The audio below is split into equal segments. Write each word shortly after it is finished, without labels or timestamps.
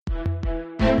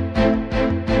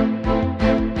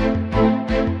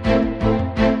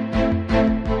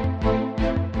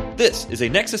This is a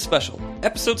Nexus Special,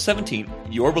 Episode 17,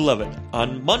 Your Beloved,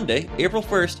 on Monday, April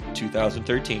 1st,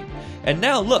 2013. And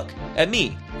now look at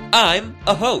me. I'm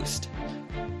a host.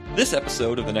 This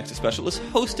episode of the Nexus Special is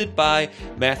hosted by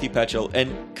Matthew Petchel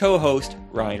and co-host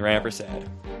Ryan Rampersad.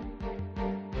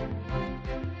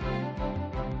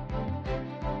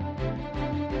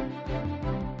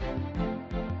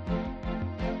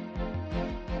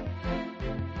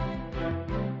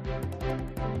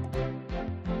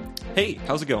 Hey,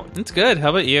 how's it going? It's good.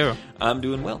 How about you? I'm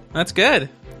doing well. That's good.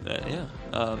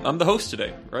 I'm the host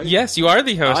today, right? Yes, you are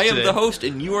the host I am today. the host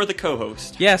and you are the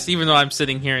co-host. Yes, even though I'm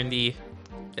sitting here in the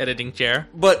editing chair.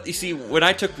 But, you see, when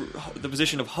I took the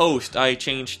position of host, I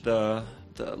changed the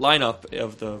lineup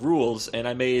of the rules, and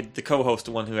I made the co-host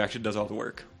the one who actually does all the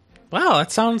work. Wow,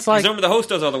 that sounds like... Because remember, the host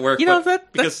does all the work. You know,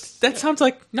 that sounds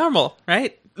like normal,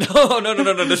 right?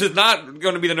 No. This is not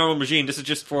going to be the normal regime. This is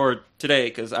just for today,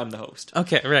 because I'm the host.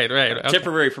 Okay, right. Okay.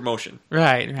 Temporary promotion.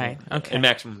 Right, okay. And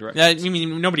maximum direction. I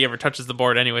mean, nobody ever touches the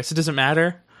board anyway, so it doesn't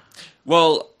matter.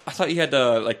 Well, I thought you had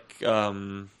to,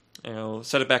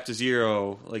 set it back to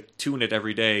 0, tune it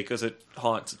every day, because it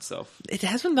haunts itself. It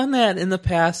hasn't done that in the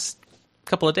past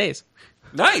couple of days.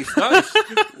 Nice.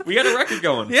 We got a record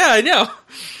going. Yeah, I know.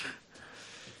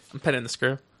 I'm petting the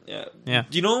screw. Yeah.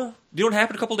 Do you know what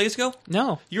happened a couple days ago?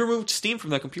 No. You removed Steam from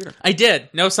that computer. I did.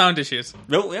 No sound issues.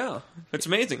 No, yeah. It's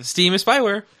amazing. Steam is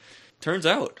spyware. Turns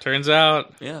out.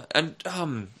 Yeah. And,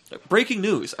 breaking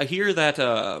news. I hear that,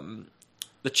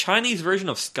 the Chinese version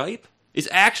of Skype is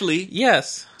actually...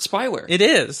 Yes. Spyware. It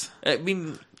is. I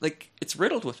mean, it's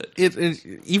riddled with it.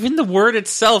 Even the word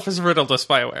itself is riddled with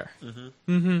spyware.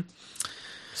 Mm-hmm.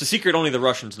 It's a secret only the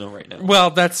Russians know right now.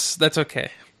 Well, that's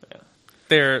okay. Yeah.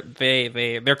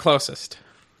 They're closest.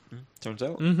 Turns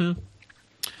out. Mm-hmm.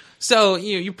 So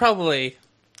you probably,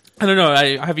 I don't know.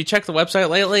 Have you checked the website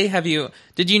lately?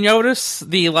 Did you notice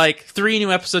the 3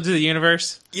 new episodes of the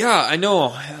universe? Yeah, I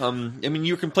know.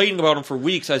 You were complaining about them for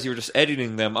weeks as you were just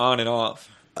editing them on and off.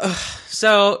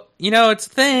 So it's a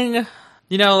thing.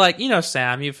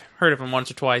 Sam. You've heard of him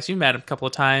once or twice. You've met him a couple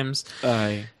of times.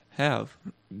 I have.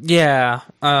 Yeah.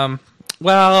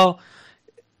 Well,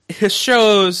 his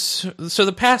shows. So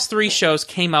the past 3 shows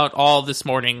came out all this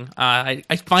morning. I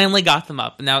finally got them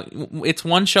up. Now it's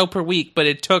 1 show per week, but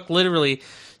it took literally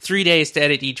 3 days to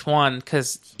edit each one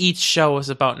because each show was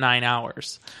about 9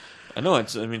 hours. I know.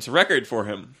 It's a record for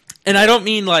him. And I don't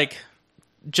mean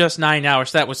just 9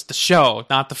 hours. That was the show,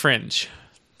 not the Fringe.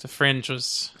 The Fringe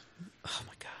was... Oh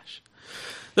my gosh.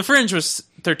 The Fringe was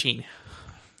 13.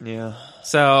 Yeah.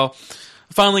 So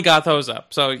I finally got those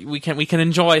up. So we can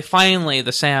enjoy finally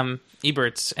the Sam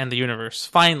Eberts and the universe.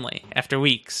 Finally, after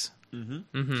weeks.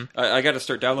 Mm-hmm. Mm-hmm. I got to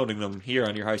start downloading them here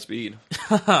on your high speed.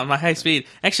 My high speed.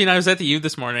 Actually, I was at the U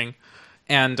this morning,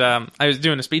 and I was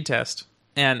doing a speed test,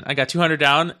 and I got 200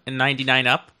 down and 99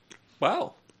 up.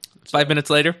 Wow. 5 minutes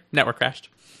later, network crashed.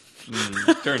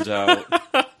 Turns out.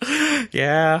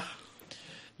 Yeah.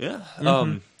 Yeah.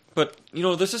 Mm-hmm. But,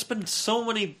 there's just been so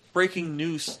many breaking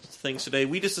news things today.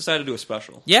 We just decided to do a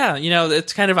special. Yeah,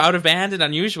 it's kind of out of band and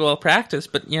unusual practice,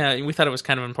 but we thought it was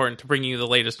kind of important to bring you the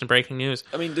latest in breaking news.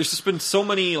 I mean, there's just been so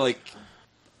many,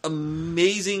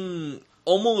 amazing,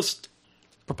 almost...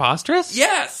 Preposterous?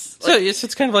 Yes! So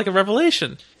it's kind of like a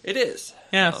revelation. It is.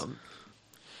 Yes.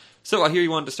 So I hear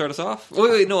you wanted to start us off?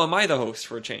 Wait, no, am I the host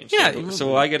for a change? Yeah.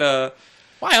 So I get a...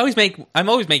 Why? I'm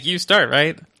always make you start,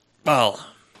 right? Well...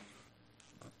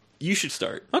 You should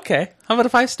start. Okay. How about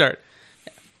if I start?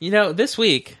 This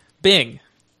week, Bing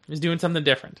is doing something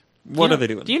different. What are they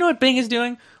doing? Do you know what Bing is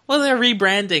doing? Well, they're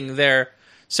rebranding their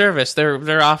service.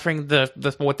 They're offering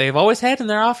the what they've always had, and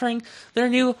they're offering their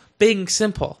new Bing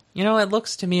Simple. It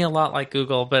looks to me a lot like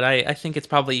Google, but I think it's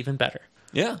probably even better.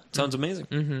 Yeah, sounds amazing.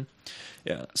 Mm-hmm.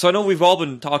 Yeah, so I know we've all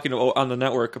been talking on the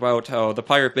network about how the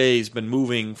Pirate Bay has been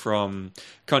moving from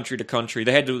country to country.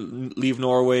 They had to leave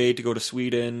Norway to go to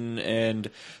Sweden,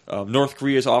 and North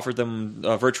Korea's offered them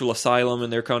virtual asylum in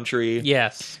their country.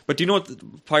 Yes. But do you know what the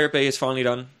Pirate Bay has finally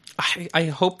done? I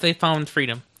hope they found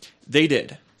freedom. They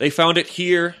did. They found it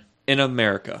here in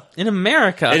America. In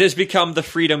America? It has become the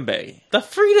Freedom Bay. The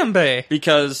Freedom Bay!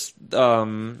 Because,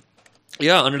 under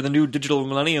the new Digital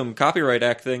Millennium Copyright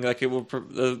Act thing, it will...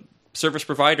 the service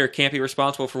provider can't be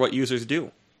responsible for what users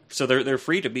do, so they're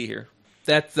free to be here.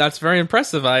 That's very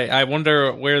impressive. I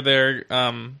wonder where they're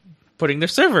putting their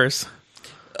servers.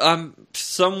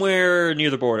 Somewhere near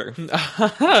the border.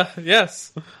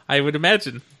 Yes, I would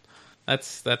imagine.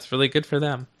 That's really good for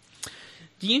them.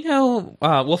 Do you know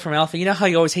Wolfram Alpha? You know how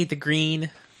you always hate the green?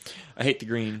 I hate the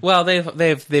green. Well,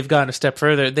 they've gone a step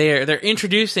further. They're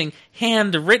introducing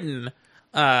handwritten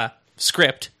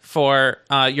script for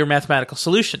your mathematical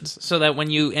solutions, so that when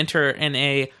you enter in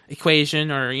a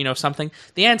equation or something,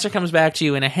 the answer comes back to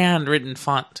you in a handwritten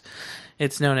font.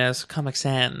 It's known as Comic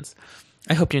Sans.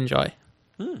 I hope you enjoy.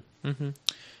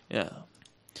 Yeah.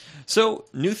 So,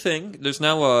 new thing. There's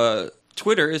now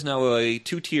Twitter is now a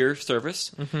 2-tier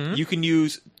service. You can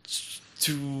use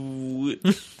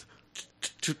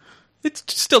It's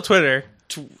still Twitter.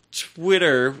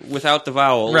 Twitter without the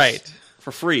vowels, Right.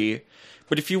 for free.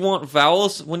 But if you want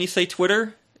vowels when you say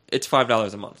Twitter, it's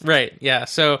 $5 a month. Right. Yeah.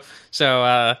 So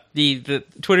the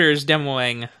Twitter is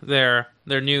demoing their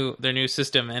new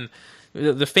system, and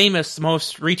the famous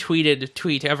most retweeted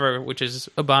tweet ever, which is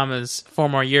Obama's 4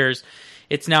 more years.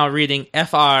 It's now reading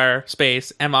FR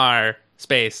space MR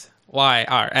space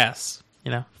YRS.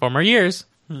 4 more years.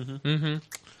 Man,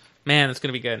 it's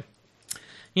gonna be good.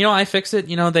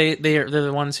 iFixit, they're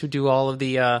the ones who do all of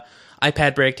the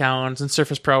iPad breakdowns and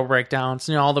Surface Pro breakdowns,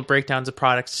 all the breakdowns of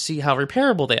products to see how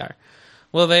repairable they are.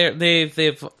 Well,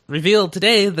 they've revealed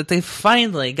today that they've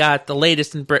finally got the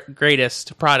latest and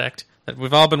greatest product that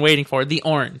we've all been waiting for, the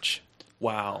orange.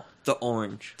 Wow, the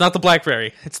orange. Not the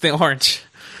BlackBerry, it's the orange.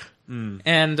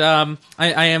 And I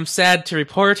am sad to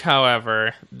report,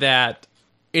 however, that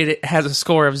it has a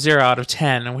score of 0 out of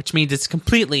 10, which means it's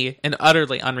completely and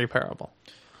utterly unrepairable.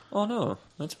 Oh no,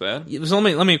 that's bad.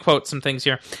 Let me quote some things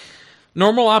here.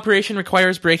 Normal operation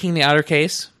requires breaking the outer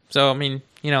case. So,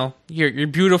 your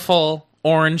beautiful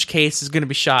orange case is going to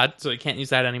be shot, so you can't use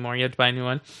that anymore. You have to buy a new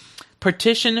one.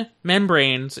 Partition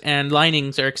membranes and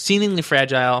linings are exceedingly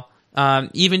fragile.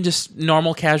 Even just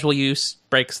normal casual use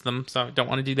breaks them, so don't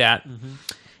want to do that.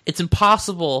 It's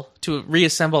impossible to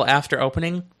reassemble after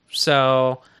opening,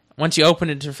 so once you open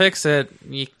it to fix it,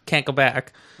 you can't go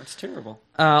back. That's terrible.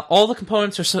 All the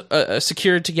components are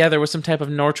secured together with some type of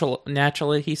natural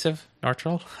adhesive.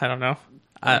 Natural? I don't know.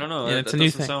 I don't know. It's a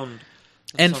new thing. Sound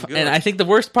And good. I think the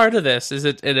worst part of this is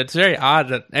it's very odd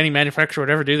that any manufacturer would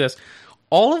ever do this.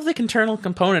 All of the internal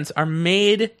components are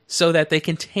made so that they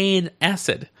contain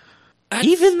acid.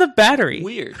 Even the battery.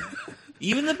 Weird.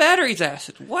 Even the battery's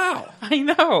acid. Wow. I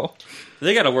know.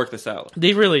 They got to work this out.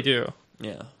 They really do.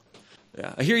 Yeah.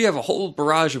 Yeah. I hear you have a whole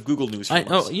barrage of Google news. I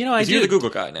do. You're the Google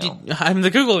guy now. I'm the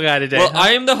Google guy today. Well,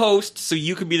 I am the host, so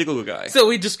you can be the Google guy. So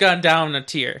we just gone down a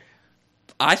tier.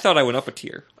 I thought I went up a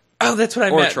tier. Oh, that's what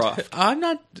I meant. Or troughed. I'm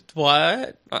not...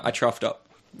 What? I troughed up.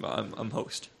 I'm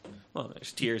host. Well,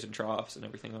 there's tiers and troughs and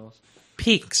everything else.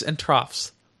 Peaks and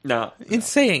troughs. No.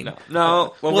 Insane.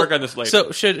 No. We'll work on this later.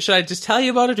 So should I just tell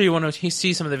you about it, or do you want to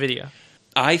see some of the video?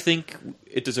 I think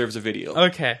it deserves a video.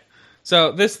 Okay.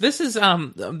 So this is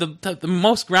the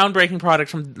most groundbreaking product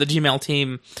from the Gmail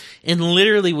team in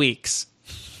literally weeks.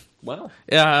 Wow.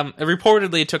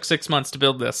 Reportedly, it took 6 months to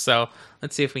build this, so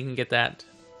let's see if we can get that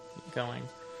going.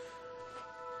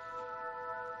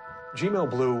 Gmail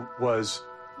Blue was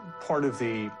part of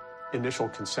the initial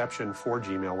conception for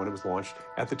Gmail when it was launched.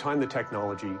 At the time, the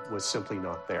technology was simply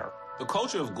not there. The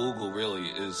culture of Google really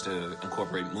is to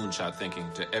incorporate moonshot thinking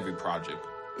to every project.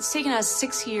 It's taken us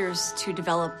 6 years to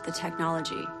develop the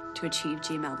technology to achieve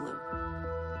Gmail Blue.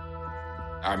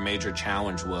 Our major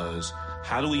challenge was,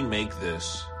 how do we make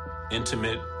this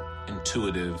intimate,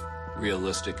 intuitive,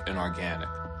 realistic, and organic?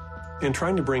 In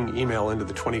trying to bring email into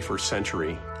the 21st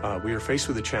century, we are faced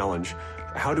with a challenge.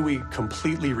 How do we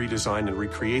completely redesign and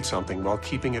recreate something while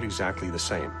keeping it exactly the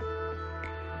same?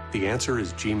 The answer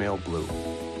is Gmail Blue.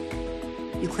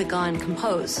 You click on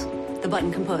Compose, the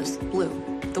button Compose, blue.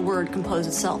 The word Compose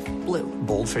itself, blue.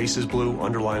 Boldface is blue,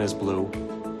 underline is blue.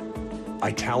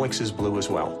 Italics is blue as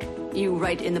well. You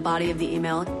write in the body of the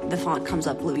email, the font comes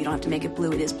up blue. You don't have to make it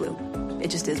blue, it is blue.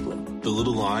 It just is blue. The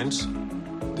little lines,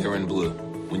 they're in blue.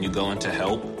 When you go into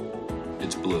help,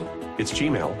 it's blue. It's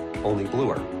Gmail, only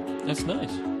bluer. That's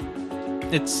nice.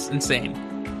 It's insane.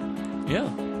 Yeah.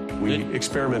 We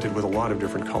experimented with a lot of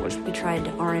different colors. We tried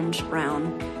orange,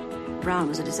 brown. Brown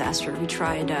was a disaster. We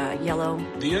tried yellow.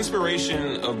 The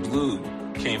inspiration of blue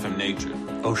came from nature.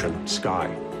 Ocean,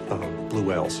 sky, blue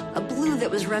whales. A blue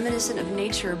that was reminiscent of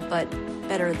nature, but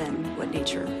better than what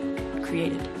nature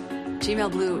created.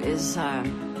 Gmail Blue is,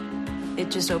 it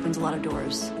just opens a lot of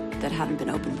doors that haven't been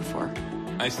opened before.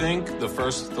 I think the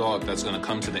first thought that's going to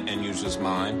come to the end user's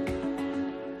mind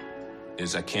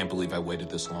is, I can't believe I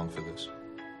waited this long for this.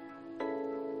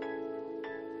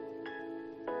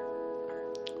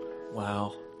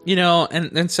 Wow.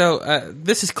 And so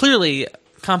this is clearly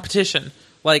competition.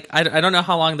 Like, I don't know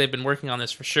how long they've been working on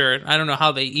this for sure. I don't know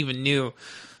how they even knew.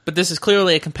 But this is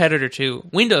clearly a competitor to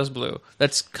Windows Blue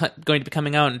that's going to be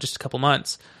coming out in just a couple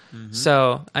months. Mm-hmm.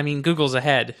 So, I mean, Google's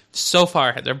ahead. So far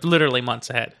ahead. They're literally months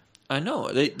ahead. I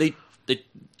know. They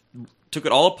took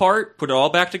it all apart, put it all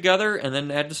back together, and then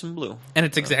added some blue. And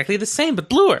it's exactly the same, but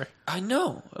bluer. I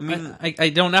know. I mean, I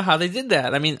don't know how they did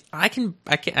that. I mean, I do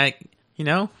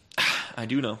know.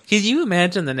 Can you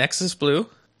imagine the Nexus Blue?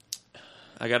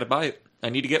 I got to buy it. I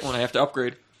need to get one. I have to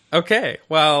upgrade. Okay,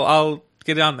 well, I'll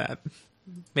get on that.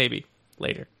 Maybe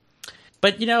later.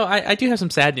 But, I do have some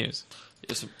sad news.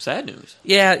 Some sad news.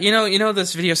 Yeah, you know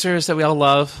this video service that we all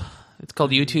love? It's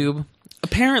called YouTube.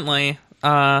 Apparently,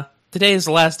 today is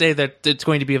the last day that it's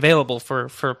going to be available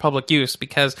for public use,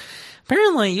 because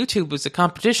apparently YouTube was a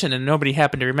competition and nobody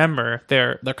happened to remember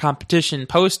their competition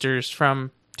posters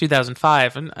from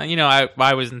 2005. And,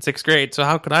 I was in 6th grade, so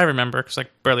how could I remember? Because I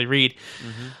barely read.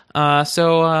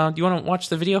 So do you want to watch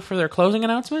the video for their closing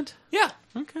announcement? Yeah.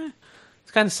 Okay.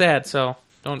 It's kind of sad, so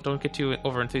don't get too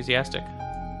over-enthusiastic.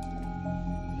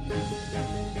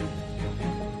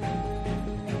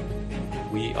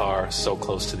 We are so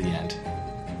close to the end.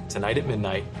 Tonight at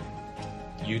midnight,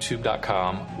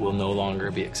 YouTube.com will no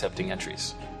longer be accepting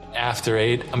entries. After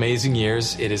 8 amazing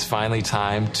years, it is finally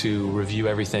time to review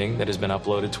everything that has been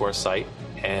uploaded to our site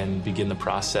and begin the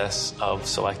process of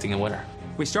selecting a winner.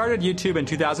 We started YouTube in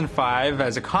 2005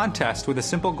 as a contest with a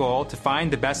simple goal to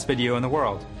find the best video in the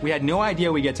world. We had no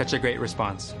idea we'd get such a great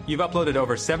response. You've uploaded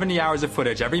over 70 hours of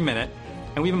footage every minute,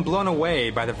 and we've been blown away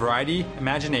by the variety,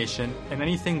 imagination, and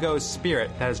anything-goes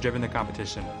spirit that has driven the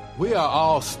competition. We are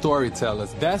all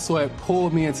storytellers. That's what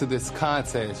pulled me into this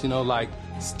contest. Like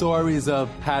stories of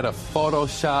how to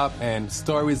Photoshop and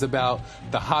stories about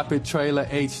the Hoppit Trailer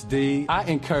HD. I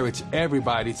encourage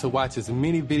everybody to watch as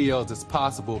many videos as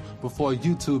possible before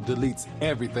YouTube deletes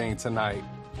everything tonight.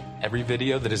 Every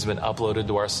video that has been uploaded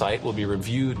to our site will be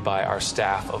reviewed by our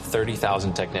staff of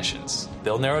 30,000 technicians.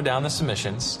 They'll narrow down the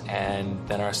submissions, and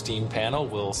then our Steam panel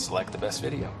will select the best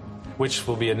video, which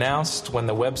will be announced when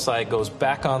the website goes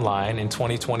back online in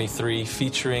 2023,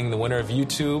 featuring the winner of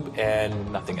YouTube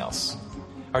and nothing else.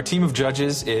 Our team of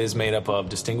judges is made up of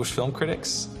distinguished film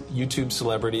critics, YouTube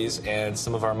celebrities, and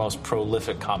some of our most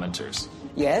prolific commenters.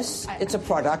 Yes, it's a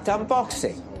product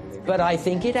unboxing, but I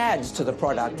think it adds to the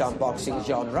product unboxing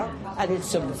genre, and it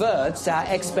subverts our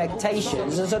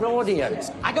expectations as an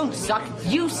audience. I don't suck,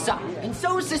 you suck, and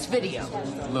so is this video.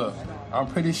 Look, I'm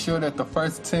pretty sure that the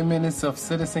first 10 minutes of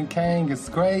Citizen Kane is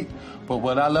great, but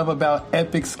what I love about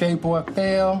Epic Skateboard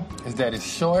Fail is that it's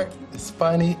short, it's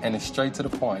funny, and it's straight to the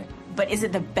point. But is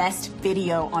it the best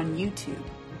video on YouTube?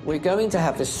 We're going to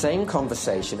have the same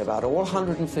conversation about all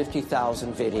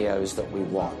 150,000 videos that we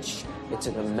watch. It's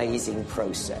an amazing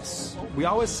process. We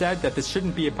always said that this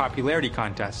shouldn't be a popularity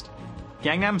contest.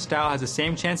 Gangnam Style has the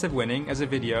same chance of winning as a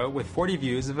video with 40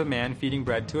 views of a man feeding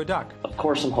bread to a duck. Of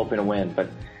course I'm hoping to win, but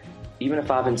even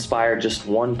if I've inspired just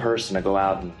one person to go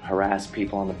out and harass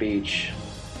people on the beach,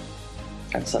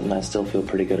 that's something I still feel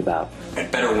pretty good about. I'd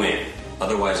better win.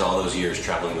 Otherwise, all those years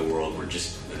traveling the world were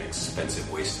just an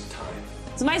expensive waste of time.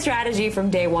 So my strategy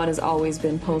from day one has always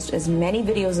been post as many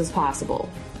videos as possible.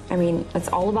 I mean, it's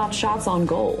all about shots on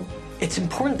goal. It's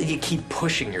important that you keep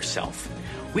pushing yourself.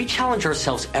 We challenge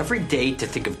ourselves every day to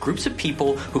think of groups of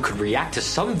people who could react to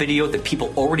some video that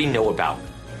people already know about.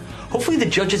 Hopefully the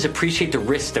judges appreciate the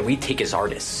risks that we take as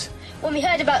artists. When we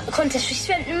heard about the contest, we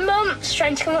spent months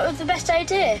trying to come up with the best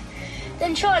idea.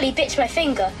 Then Charlie bit my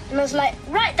finger, and I was like,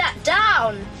 write that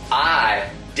down. I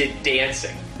did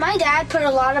dancing. My dad put a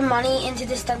lot of money into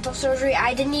this dental surgery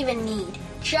I didn't even need,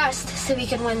 just so we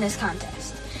could win this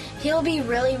contest. He'll be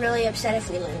really, really upset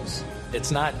if we lose. It's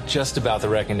not just about the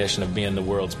recognition of being the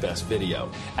world's best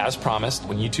video. As promised,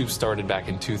 when YouTube started back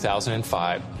in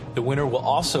 2005, the winner will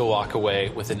also walk away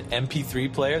with an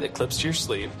MP3 player that clips to your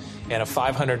sleeve and a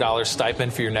 $500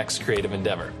 stipend for your next creative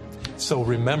endeavor. So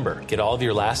remember, get all of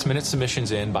your last-minute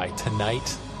submissions in by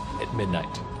tonight at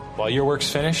midnight. While your work's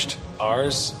finished,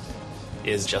 ours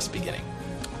is just beginning.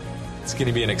 It's going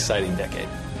to be an exciting decade.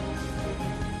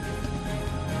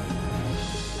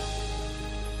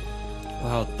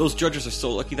 Wow, those judges are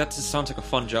so lucky. That just sounds like a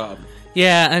fun job.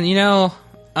 Yeah, and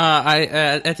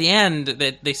at the end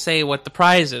they say what the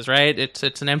prize is, right? It's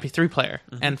an MP3 player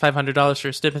and $500 for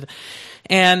a stipend.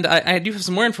 And I do have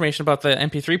some more information about the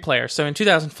MP3 player. So in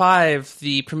 2005,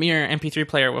 the premier MP3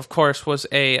 player, of course, was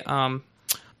a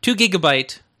 2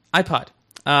 gigabyte iPod.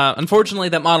 Unfortunately,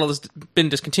 that model has been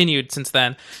discontinued since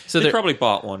then. So they probably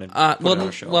bought one and put it on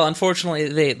a show. Well,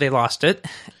 unfortunately, they lost it,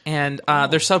 and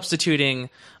they're substituting,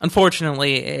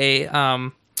 unfortunately, a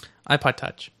iPod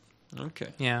Touch. Okay.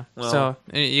 Yeah. Well, so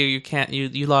you can't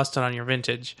you lost it on your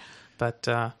vintage, but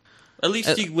at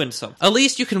least you win something. At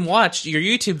least you can watch your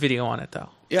YouTube video on it, though.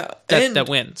 Yeah, that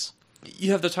wins.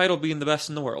 You have the title being the best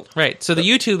in the world, right? So the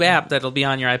YouTube app that'll be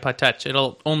on your iPod Touch,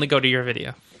 it'll only go to your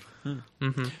video.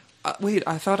 Mm-hmm. Wait,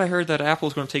 I thought I heard that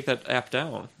Apple's going to take that app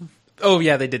down. Oh,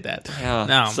 yeah, they did that. Yeah.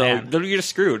 No, so man. you're just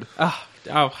screwed.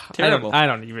 Terrible. I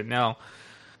don't even know.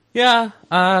 Yeah,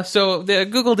 so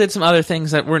Google did some other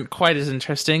things that weren't quite as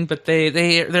interesting, but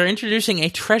they're introducing a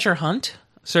treasure hunt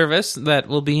service that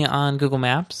will be on Google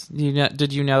Maps.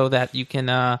 Did you know that you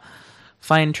can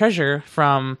find treasure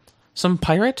from some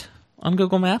pirate on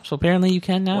Google Maps? Well, apparently you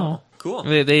can now. Wow, cool.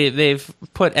 They've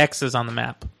put X's on the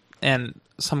map and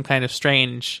some kind of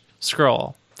strange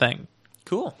scroll thing.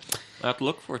 Cool. I have to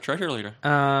look for a treasure later.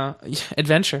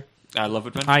 Adventure. I love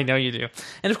adventure. I know you do.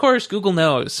 And of course, Google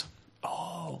knows.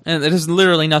 Oh. And it has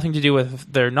literally nothing to do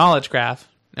with their knowledge graph.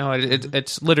 No,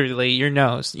 it's literally your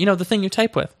nose. You know, the thing you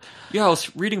type with. Yeah, I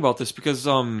was reading about this because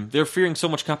they're fearing so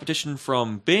much competition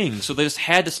from Bing, so they just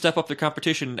had to step up their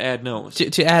competition and add nose.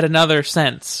 To add another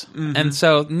sense. Mm-hmm. And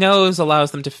so nose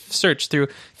allows them to search through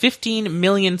 15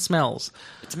 million smells.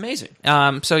 It's amazing.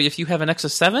 So if you have a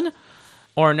Nexus 7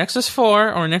 or a Nexus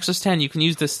 4 or a Nexus 10, you can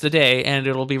use this today, and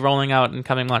it'll be rolling out in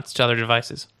coming months to other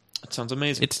devices. That sounds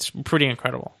amazing. It's pretty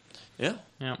incredible. Yeah.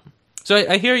 Yeah. So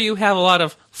I hear you have a lot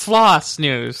of floss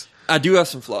news. I do have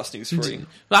some floss news for you.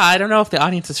 Well, I don't know if the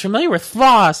audience is familiar with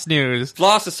floss news.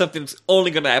 Floss is something that's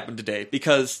only going to happen today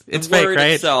because it's the fake, word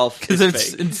right? itself because is it's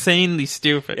fake. insanely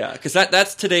stupid. Yeah, because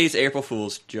that's today's April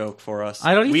Fool's joke for us.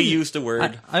 We used the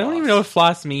word. I don't even know what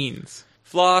floss means.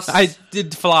 Floss. I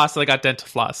did floss. I got dental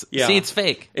floss. Yeah. See, it's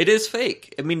fake. It is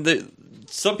fake. I mean,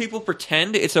 some people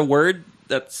pretend it's a word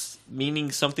that's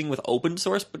meaning something with open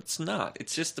source, but it's not.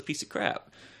 It's just a piece of crap.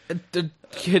 It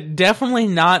could definitely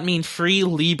not mean free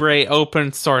Libre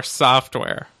open source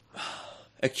software.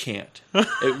 It can't.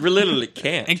 It literally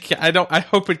can't. I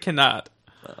hope it cannot.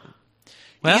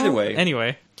 Well, either way.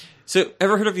 Anyway. So,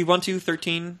 ever heard of Ubuntu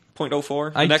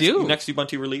 13.04? I do. Next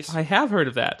Ubuntu release? I have heard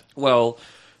of that. Well,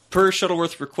 per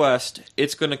Shuttleworth's request,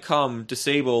 it's going to come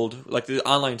disabled, like the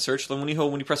online search. When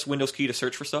you press Windows key to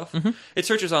search for stuff, it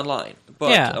searches online. But,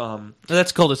 yeah,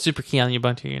 that's called a super key on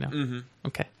Ubuntu, you know. Mm-hmm.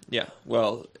 Okay. Yeah,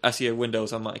 well, I see a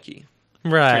Windows on my key.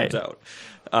 Right. Turns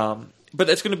out. But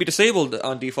it's going to be disabled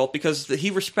on default because he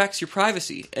respects your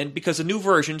privacy, and because the new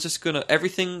version is just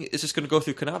everything is just going to go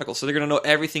through Canonical, so they're going to know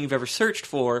everything you've ever searched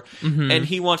for, and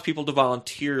he wants people to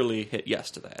voluntarily hit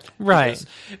yes to that. Right. Because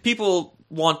people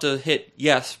want to hit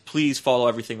yes, please follow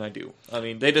everything I do. I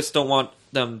mean, they just don't want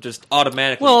them just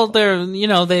automatically. Well,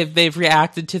 they've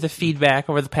reacted to the feedback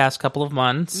over the past couple of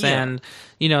months, and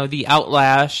the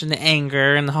outlash and the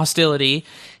anger and the hostility,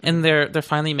 and they're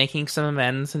finally making some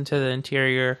amends into the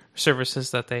interior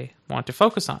services that they want to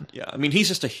focus on. Yeah, I mean, he's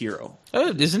just a hero. Oh,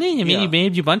 isn't he? I mean, he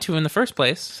made Ubuntu in the first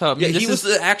place. So I mean, he was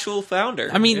the actual founder.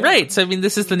 I mean, yeah. right. So I mean,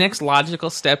 this is the next logical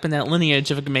step in that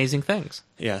lineage of amazing things.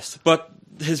 Yes, but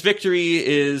his victory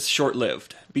is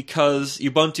short-lived because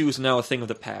Ubuntu is now a thing of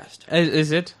the past.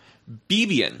 Is it?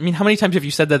 Debian. I mean, how many times have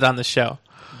you said that on the show?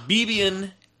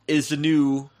 Debian is the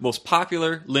new, most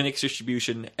popular Linux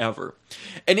distribution ever.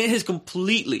 And it has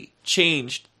completely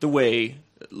changed the way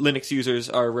Linux users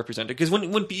are represented. Because when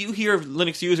you hear of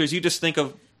Linux users, you just think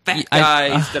of fat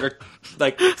guys that are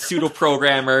like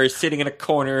pseudo-programmers sitting in a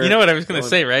corner. You know what I was going to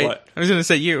say, right? What? I was going to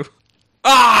say you.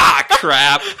 Ah,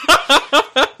 crap!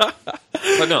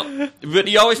 But no. But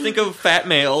you always think of fat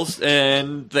males,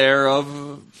 and they're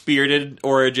of bearded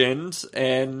origins,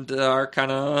 and are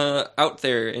kind of out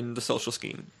there in the social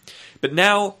scheme. But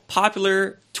now,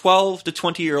 popular 12 to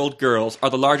 20-year-old girls are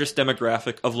the largest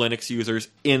demographic of Linux users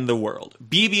in the world.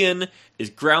 Debian is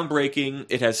groundbreaking,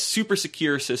 it has super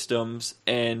secure systems,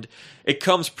 and it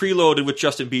comes preloaded with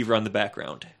Justin Bieber on the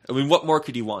background. I mean, what more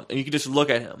could you want? And you can just look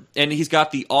at him. And he's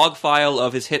got the OGG file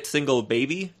of his hit single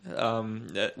Baby,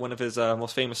 one of his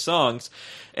most famous songs,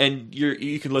 and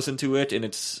you can listen to it in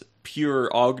its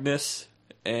pure OGG-ness.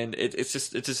 And it's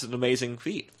just an amazing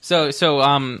feat. So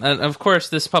of course,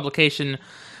 this publication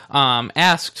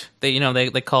asked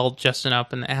they called Justin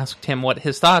up and asked him what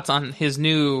his thoughts on his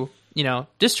new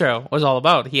distro was all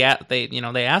about. They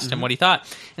asked him what he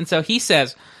thought, and so he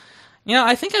says,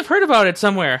 I think I've heard about it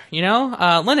somewhere.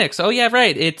 Linux. Oh yeah,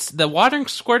 right. It's the water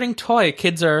squirting toy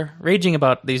kids are raging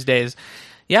about these days.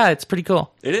 Yeah, it's pretty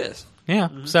cool. It is. Yeah.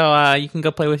 Mm-hmm. So you can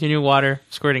go play with your new water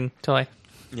squirting toy.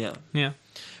 Yeah. Yeah.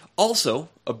 Also,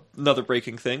 another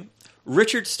breaking thing,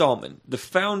 Richard Stallman, the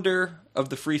founder of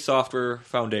the Free Software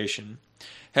Foundation,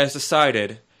 has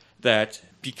decided that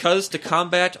because to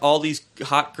combat all these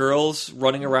hot girls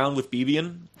running around with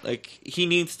Debian, like, he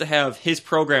needs to have his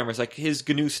programmers, like his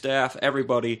GNU staff,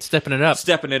 everybody stepping it up.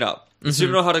 Mm-hmm. So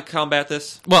you know how to combat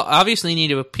this? Well, obviously you need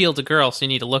to appeal to girls, so you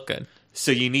need to look good.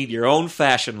 So you need your own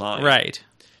fashion line. Right.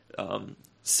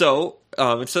 So,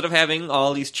 instead of having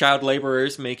all these child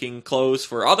laborers making clothes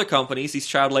for other companies, these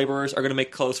child laborers are going to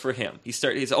make clothes for him. He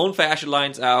started his own fashion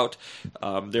lines out.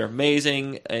 They're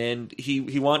amazing, and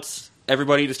he wants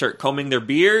everybody to start combing their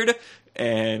beard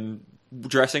and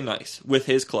dressing nice with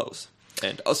his clothes.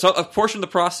 And so a portion of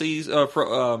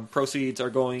the proceeds are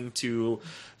going to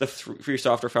the Free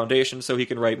Software Foundation, so he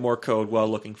can write more code while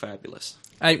looking fabulous.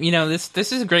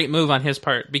 This is a great move on his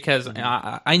part, because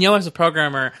I know as a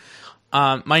programmer,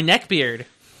 my neck beard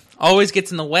always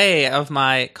gets in the way of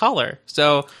my collar.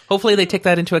 So hopefully they take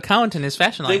that into account in his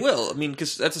fashion line. They will. I mean,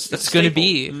 because that's going to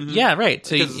be yeah, right.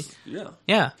 So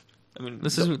yeah. I mean,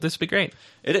 this would be great.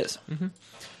 It is. Mm-hmm.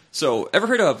 So, ever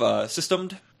heard of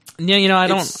Systemed? Yeah, I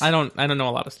don't know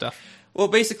a lot of stuff. Well,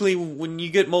 basically, when you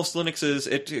get most Linuxes,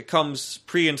 it comes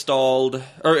pre-installed,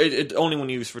 or it only when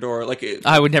you use Fedora.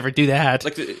 I would never do that.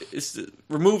 It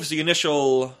removes the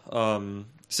initial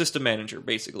system manager,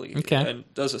 basically, and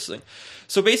does this thing.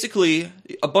 So basically,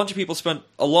 a bunch of people spent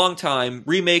a long time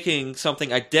remaking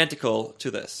something identical to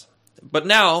this. But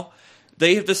now,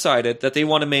 they have decided that they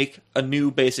want to make a new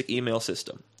basic email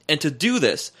system. And to do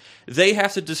this, they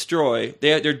have to destroy.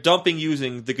 They're dumping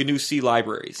using the GNU C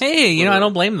libraries. Hey, I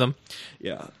don't blame them.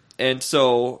 Yeah, and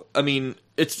so I mean,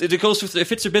 it goes with, it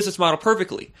fits their business model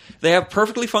perfectly. They have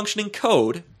perfectly functioning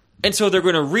code, and so they're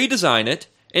going to redesign it,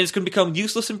 and it's going to become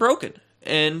useless and broken.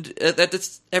 And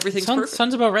that's everything's perfect.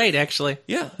 Sounds about right, actually.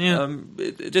 Yeah.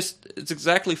 It's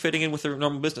exactly fitting in with their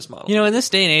normal business model. In this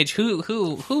day and age,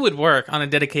 who would work on a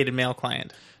dedicated mail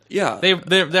client? Yeah,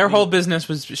 their whole business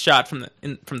was shot from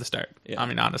the start. Yeah. I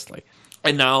mean, honestly.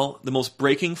 And now the most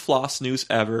breaking floss news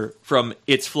ever from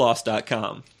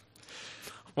itsfloss.com.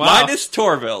 Wow. Linus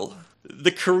Torvald,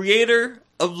 the creator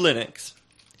of Linux,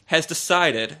 has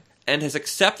decided and has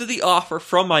accepted the offer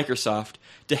from Microsoft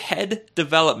to head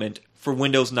development for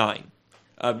Windows 9.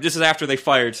 This is after they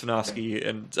fired Sanofsky,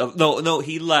 and no,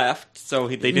 he left, so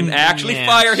they didn't actually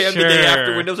fire him the day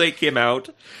after Windows 8 came out.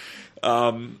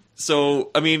 So,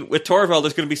 I mean, with Torvald,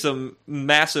 there's going to be some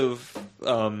massive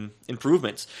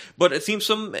improvements. But it seems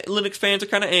some Linux fans are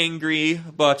kind of angry,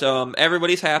 but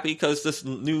everybody's happy because this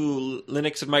new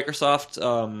Linux and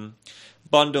Microsoft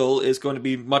bundle is going to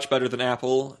be much better than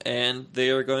Apple, and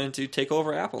they are going to take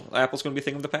over Apple. Apple's going to be a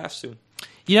thing of the past soon.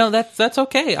 That's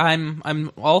okay.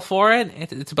 I'm all for it.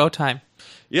 It's about time.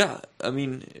 Yeah, I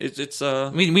mean, it's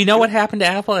we know what happened to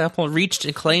Apple. Apple reached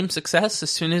acclaimed success as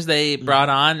soon as they brought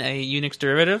on a Unix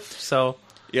derivative. So,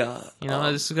 yeah,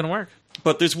 this is going to work.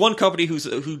 But there's one company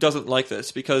who doesn't like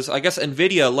this, because I guess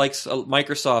NVIDIA likes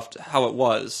Microsoft how it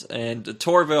was, and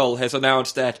Torvald has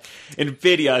announced that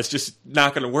NVIDIA is just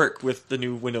not going to work with the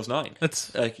new Windows 9.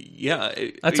 That's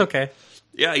okay.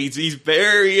 Yeah, he's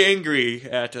very angry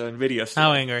at NVIDIA still.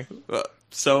 How angry?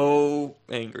 So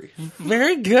angry.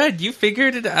 Very good. You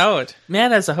figured it out.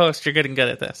 Man, as a host, you're getting good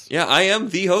at this. Yeah, I am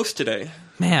the host today.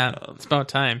 Man, it's about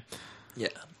time. Yeah.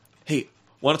 Hey,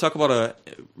 want to talk about a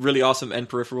really awesome end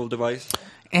peripheral device?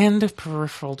 And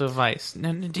peripheral device.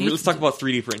 Let's talk about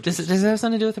 3D printers. Does it have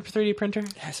something to do with a 3D printer?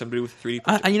 It has something to do with 3D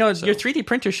printer. Your 3D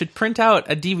printer should print out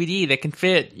a DVD that can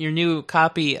fit your new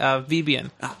copy of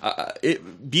Bebian.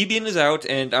 Bebian is out,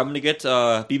 and I'm going to get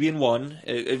Bebian 1.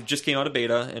 It just came out of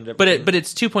beta. But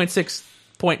it's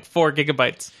 2.6.4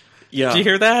 gigabytes. Yeah. Did you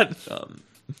hear that?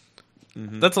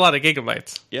 That's a lot of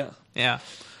gigabytes. Yeah. Yeah.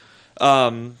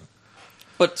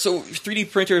 But so 3D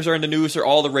printers are in the news, they're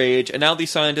all the rage, and now these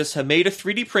scientists have made a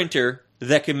 3D printer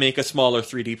that can make a smaller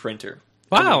 3D printer.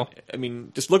 Wow. I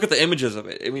mean, just look at the images of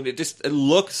it. I mean, it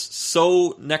looks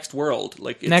so next world.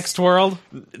 Next world?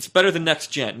 It's better than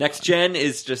next gen. Next gen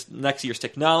is just next year's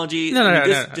technology. No.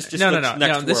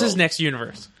 This is next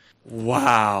universe.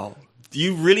 Wow. Do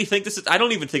you really think this is... I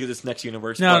don't even think it's next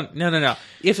universe. No.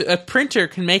 If a printer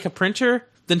can make a printer,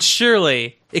 then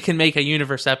surely it can make a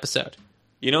universe episode.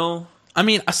 I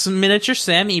mean, some miniature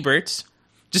Sam Eberts,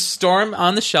 just store him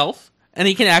on the shelf, and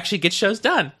he can actually get shows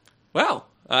done. Wow.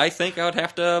 I think I would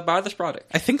have to buy this product.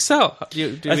 I think so. I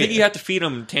think you have to feed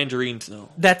him tangerines now.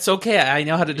 That's okay. I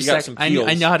know how to dissect. I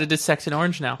know how to dissect an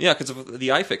orange now. Yeah, because of the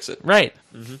iFixit. Right.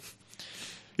 Mm-hmm.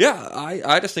 Yeah,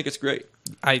 I just think it's great.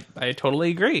 I totally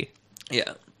agree.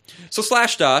 Yeah. So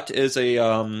Slashdot is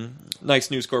a nice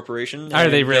news corporation. Are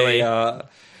they really?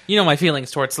 You know my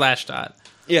feelings towards Slashdot.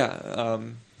 Yeah.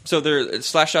 So they're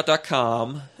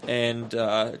Slashdot.com, and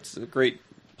it's a great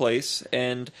place.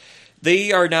 And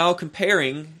they are now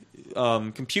comparing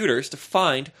computers to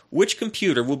find which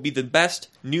computer will be the best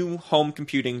new home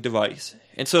computing device.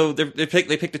 And so they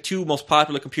picked the two most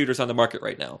popular computers on the market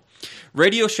right now: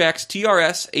 Radio Shack's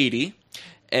TRS-80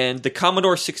 and the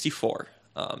Commodore 64.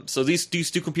 So these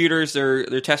two computers,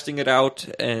 they're testing it out,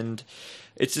 and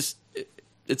it's just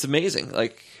it's amazing.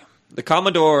 Like the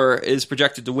Commodore is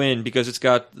projected to win because it's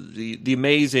got the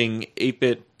amazing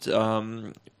 8-bit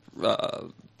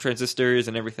transistors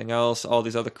and everything else, all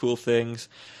these other cool things,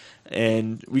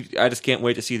 and I just can't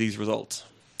wait to see these results.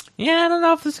 Yeah, I don't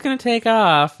know if this is going to take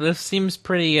off. This seems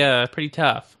pretty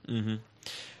tough. Mm-hmm.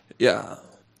 Yeah.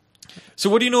 So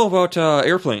what do you know about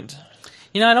airplanes?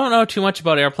 I don't know too much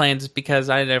about airplanes because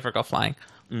I never go flying.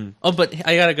 Oh, but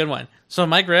I got a good one. So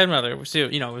my grandmother, it was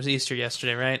Easter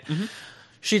yesterday, right? Mm-hmm.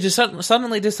 She just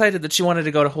suddenly decided that she wanted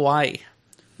to go to Hawaii.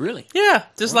 Really? Yeah,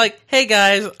 just like, hey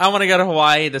guys, I want to go to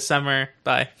Hawaii this summer.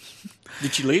 Bye.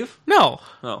 Did she leave? No.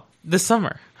 Oh. This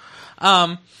summer.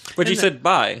 But she said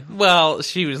bye. Well,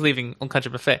 she was leaving Old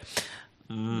Country Buffet.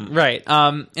 Right.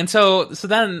 And so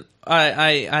then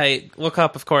I look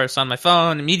up, of course, on my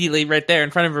phone immediately right there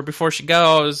in front of her before she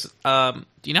goes.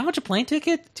 Do you know how much a plane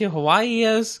ticket to Hawaii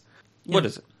is? What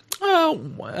is it? Oh,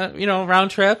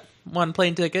 round trip, one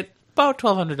plane ticket, about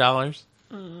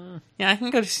 $1,200. Yeah, I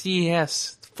can go to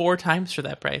CES 4 times for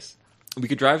that price. We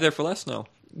could drive there for less now.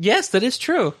 Yes, that is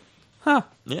true. Huh.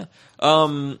 Yeah.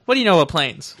 What do you know about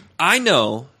planes? I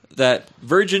know that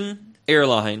Virgin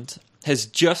Airlines has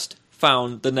just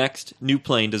found the next new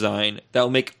plane design that will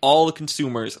make all the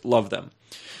consumers love them.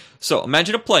 So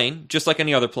imagine a plane, just like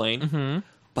any other plane,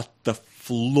 but the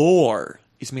floor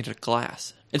is made of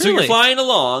glass. And so you're flying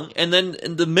along, and then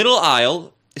in the middle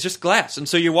aisle is just glass. And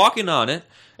so you're walking on it,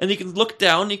 and you can look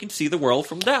down, and you can see the world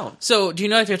from down. So do you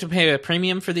know if you have to pay a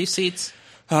premium for these seats?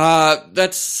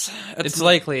 It's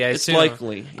likely, I assume. It's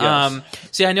likely, yes.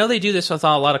 See, I know they do this with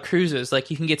a lot of cruises. Like,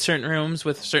 you can get certain rooms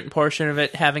with a certain portion of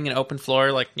it having an open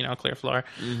floor, like, a clear floor.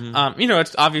 Mm-hmm.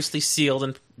 It's obviously sealed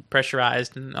and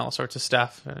pressurized and all sorts of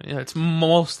stuff. It's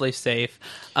mostly safe.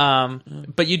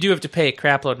 But you do have to pay a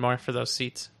crapload more for those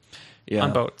seats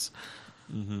on boats.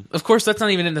 Mm-hmm. Of course, that's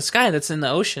not even in the sky. That's in the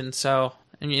ocean. So,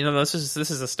 this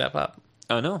is a step up.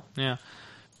 I know. Yeah.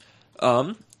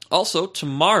 Also,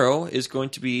 tomorrow is going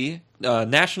to be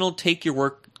National Take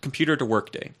Your Computer to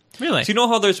Work Day. Really? So you know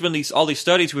how there's been all these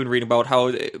studies we've been reading about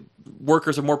how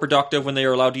workers are more productive when they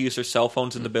are allowed to use their cell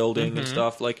phones in the building and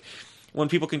stuff. Like when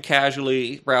people can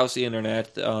casually browse the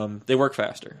internet, they work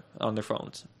faster on their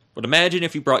phones. But imagine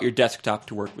if you brought your desktop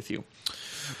to work with you.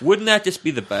 Wouldn't that just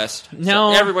be the best?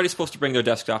 No. So everybody's supposed to bring their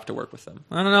desktop to work with them.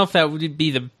 I don't know if that would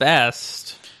be the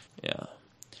best. Yeah.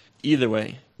 Either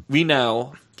way, we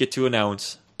now get to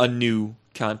announce a new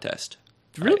contest.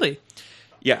 Really? Right.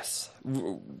 Yes.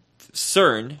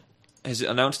 CERN has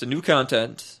announced a new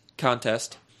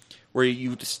contest where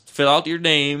you just fill out your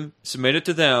name, submit it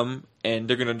to them, and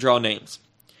they're going to draw names.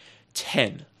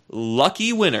 10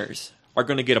 lucky winners are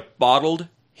going to get a bottled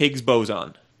Higgs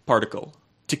boson particle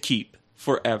to keep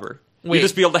forever. Wait. You'll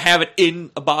just be able to have it in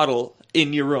a bottle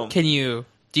in your room. Do you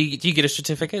get a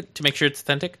certificate to make sure it's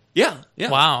authentic? Yeah.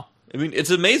 Wow. I mean, it's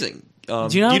amazing. Do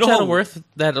you know how much that'll worth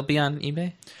that'll be on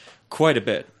eBay? Quite a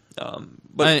bit.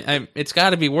 But it's got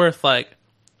to be worth, like,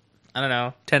 I don't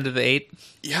know, 10 to the 8?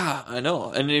 Yeah, I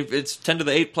know. And if it's 10 to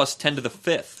the 8 plus 10 to the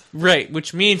 5th. Right,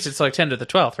 which means it's like 10 to the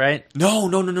 12th, right? No.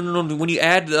 When you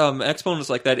add exponents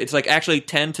like that, it's like actually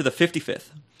 10 to the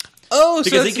 55th. Oh,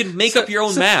 because you can make up your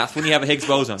own math when you have a Higgs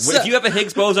boson. If you have a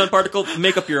Higgs boson particle,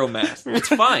 make up your own math. It's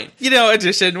fine.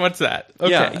 Addition, what's that?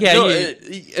 Okay. Yeah. No,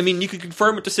 I mean, you can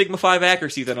confirm it to sigma 5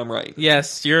 accuracy that I'm right.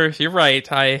 Yes, you're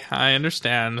right. I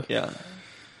understand. Yeah.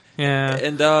 Yeah.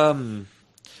 And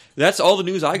that's all the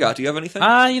news I got. Do you have anything?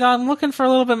 I'm looking for a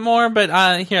little bit more, but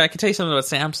here, I can tell you something about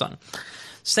Samsung.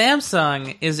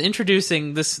 Samsung is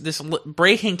introducing this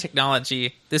breaking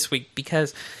technology this week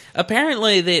because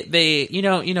apparently they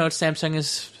Samsung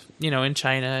is in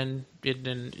China and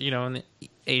in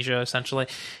Asia essentially,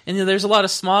 and there's a lot of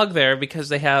smog there because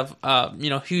they have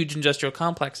huge industrial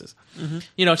complexes,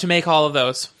 to make all of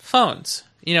those phones,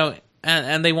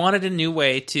 and they wanted a new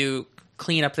way to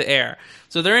clean up the air,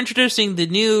 so they're introducing the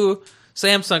new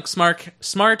Samsung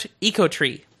Smart Eco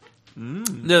Tree.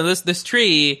 This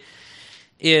tree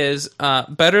is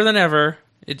better than ever.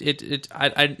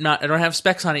 I don't have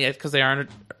specs on it yet because they aren't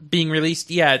being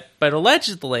released yet, but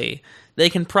allegedly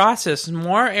they can process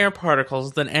more air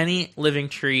particles than any living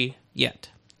tree yet.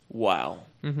 Wow.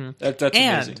 Mm-hmm. That's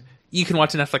amazing. And you can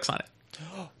watch Netflix on it.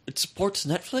 It supports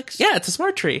Netflix? Yeah, it's a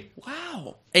smart tree.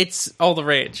 Wow. It's all the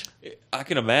rage. I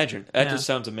can imagine. That just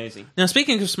sounds amazing. Now,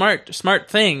 speaking of smart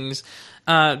things,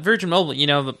 Virgin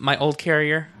Mobile, my old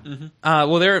carrier,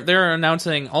 well, they're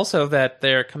announcing also that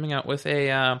they're coming out with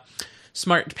a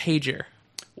smart pager.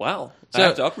 Wow. I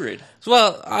have to upgrade.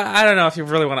 Well, I don't know if you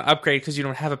really want to upgrade because you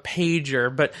don't have a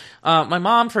pager, but my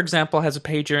mom, for example, has a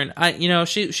pager, and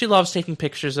she loves taking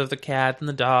pictures of the cat and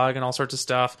the dog and all sorts of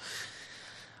stuff.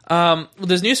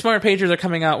 There's new smart pager they're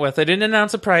coming out with. They didn't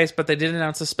announce the price, but they did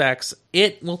announce the specs.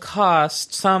 It will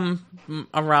cost something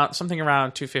around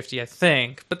 $250, I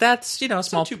think. But that's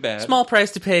not too bad. Small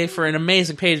price to pay for an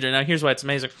amazing pager. Now here's why it's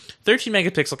amazing: 13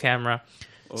 megapixel camera,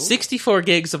 64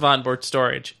 gigs of onboard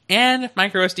storage, and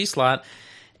micro SD slot,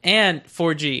 and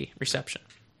 4G reception.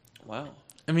 Wow!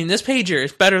 I mean, this pager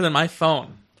is better than my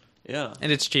phone. Yeah,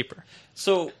 and it's cheaper.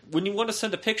 So, when you want to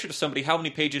send a picture to somebody, how many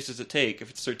pages does it take if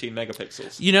it's 13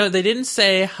 megapixels? They didn't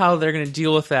say how they're going to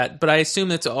deal with that, but I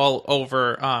assume it's all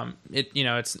over.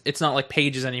 It's not like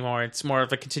pages anymore. It's more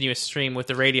of a continuous stream with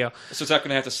the radio. So it's not going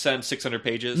to have to send 600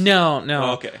 pages? No.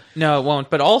 Oh, okay. No, it won't.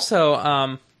 But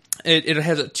also, it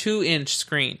has a 2-inch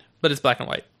screen, but it's black and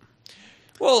white.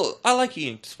 Well, I like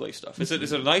e-ink display stuff. Is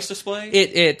it a nice display?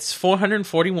 It's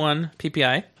 441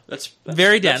 ppi. That's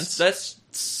very dense. That's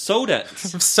so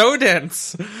dense. So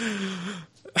dense.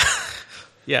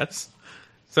 Yes.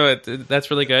 So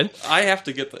that's really good. I have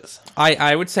to get this.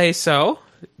 I would say so.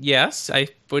 Yes, I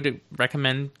would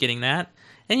recommend getting that.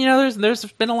 And there's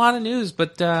been a lot of news,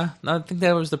 but I think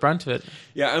that was the brunt of it.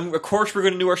 Yeah, and of course we're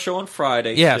going to do our show on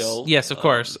Friday. Yes, of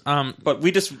course. But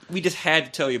we just had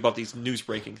to tell you about these news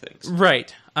breaking things,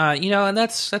 right? And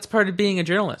that's part of being a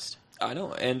journalist. I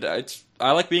know, and I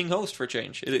like being host for a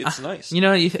change. It's nice.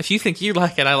 If you think you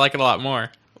like it, I like it a lot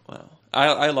more. Wow,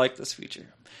 I like this feature.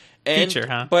 Feature,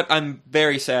 huh? But I'm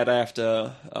very sad I have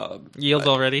to yield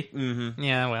already. Mm-hmm.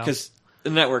 Yeah, well, because the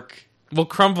network will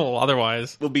crumble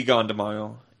otherwise. We'll be gone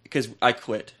tomorrow because I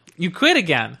quit. You quit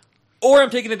again, or I'm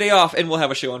taking a day off, and we'll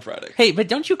have a show on Friday. Hey, but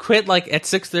don't you quit at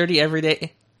 6:30 every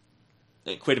day?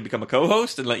 Quit and become a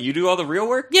co-host and let you do all the real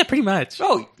work? Yeah, pretty much.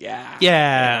 Oh, yeah.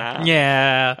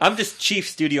 Yeah. I'm just chief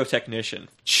studio technician.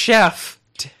 Chef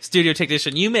studio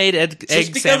technician. You made egg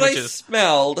because sandwiches. I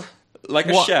smelled like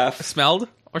a chef. Smelled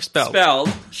or spelled?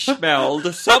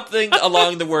 Smelled. Something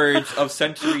along the words of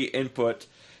Sensory Input.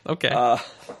 Okay.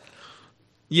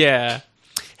 Yeah.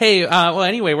 Hey,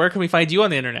 anyway, where can we find you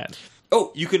on the internet?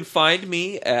 Oh, you can find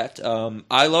me at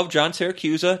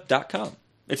ilovejohnsyracuse.com.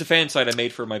 It's a fan site I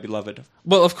made for my beloved.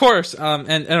 Well, of course,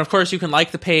 and of course you can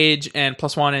like the page and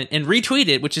 +1 and retweet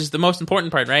it, which is the most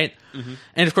important part, right? Mm-hmm.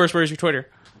 And of course, where's your Twitter?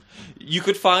 You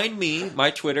could find me.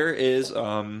 My Twitter is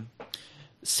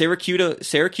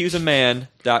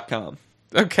syracusaman.com.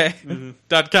 Okay, mm-hmm.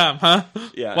 .com, huh?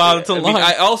 Yeah. Wow, that's a long.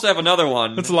 I also have another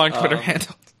one. That's a long Twitter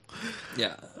handle.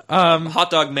 Yeah.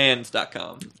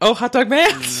 Hotdogmans.com. Oh,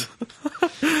 Hotdogmans.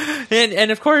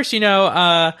 and of course,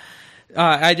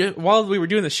 while we were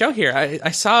doing the show here,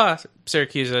 I saw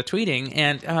Syracuse tweeting,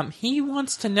 and he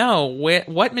wants to know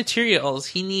what materials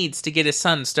he needs to get his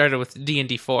son started with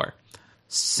D&D 4.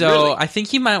 So really? I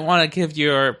think you might want to give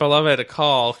your beloved a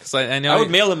call, because I know I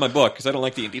would mail him my book because I don't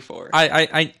like D&D 4.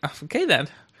 Okay then.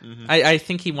 Mm-hmm. I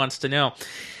think he wants to know.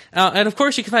 And of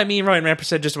course, you can find me, Ryan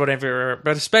Rampersad, just about everywhere,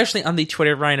 but especially on the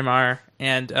Twitter, Ryan Amar,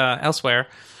 and elsewhere.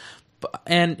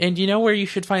 And you know where you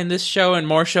should find this show and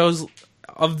more shows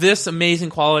of this amazing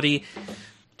quality?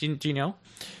 Do you know?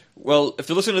 Well, if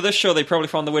they're listening to this show, they probably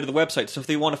found their way to the website. So if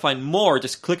they want to find more,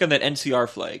 just click on that NCR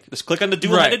flag. Just click on the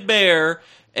dual-headed bear,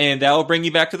 and that will bring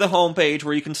you back to the homepage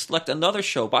where you can select another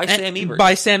show by Sam Ebert.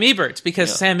 By Sam Ebert,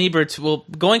 because Sam Ebert will,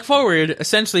 going forward,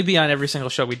 essentially be on every single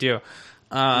show we do.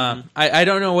 I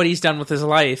don't know what he's done with his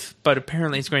life, but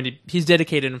apparently he's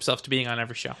dedicated himself to being on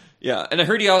every show. Yeah, and I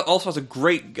heard he also has a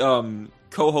great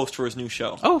co-host for his new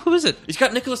show. Oh, who is it? He's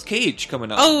got Nicolas Cage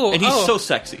coming up. Oh, and he's so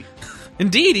sexy.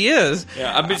 Indeed, he is.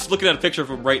 Yeah, I'm just looking at a picture of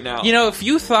him right now. If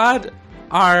you thought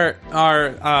our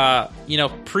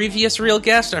previous real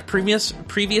guest, our previous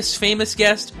famous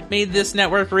guest made this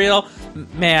network real,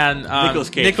 man,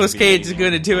 Nicolas Cage is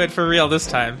going to do it for real this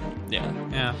time.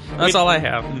 Yeah. That's all I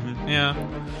have. Mm-hmm. Yeah.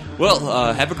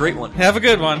 Well, have a great one. Have a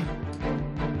good one.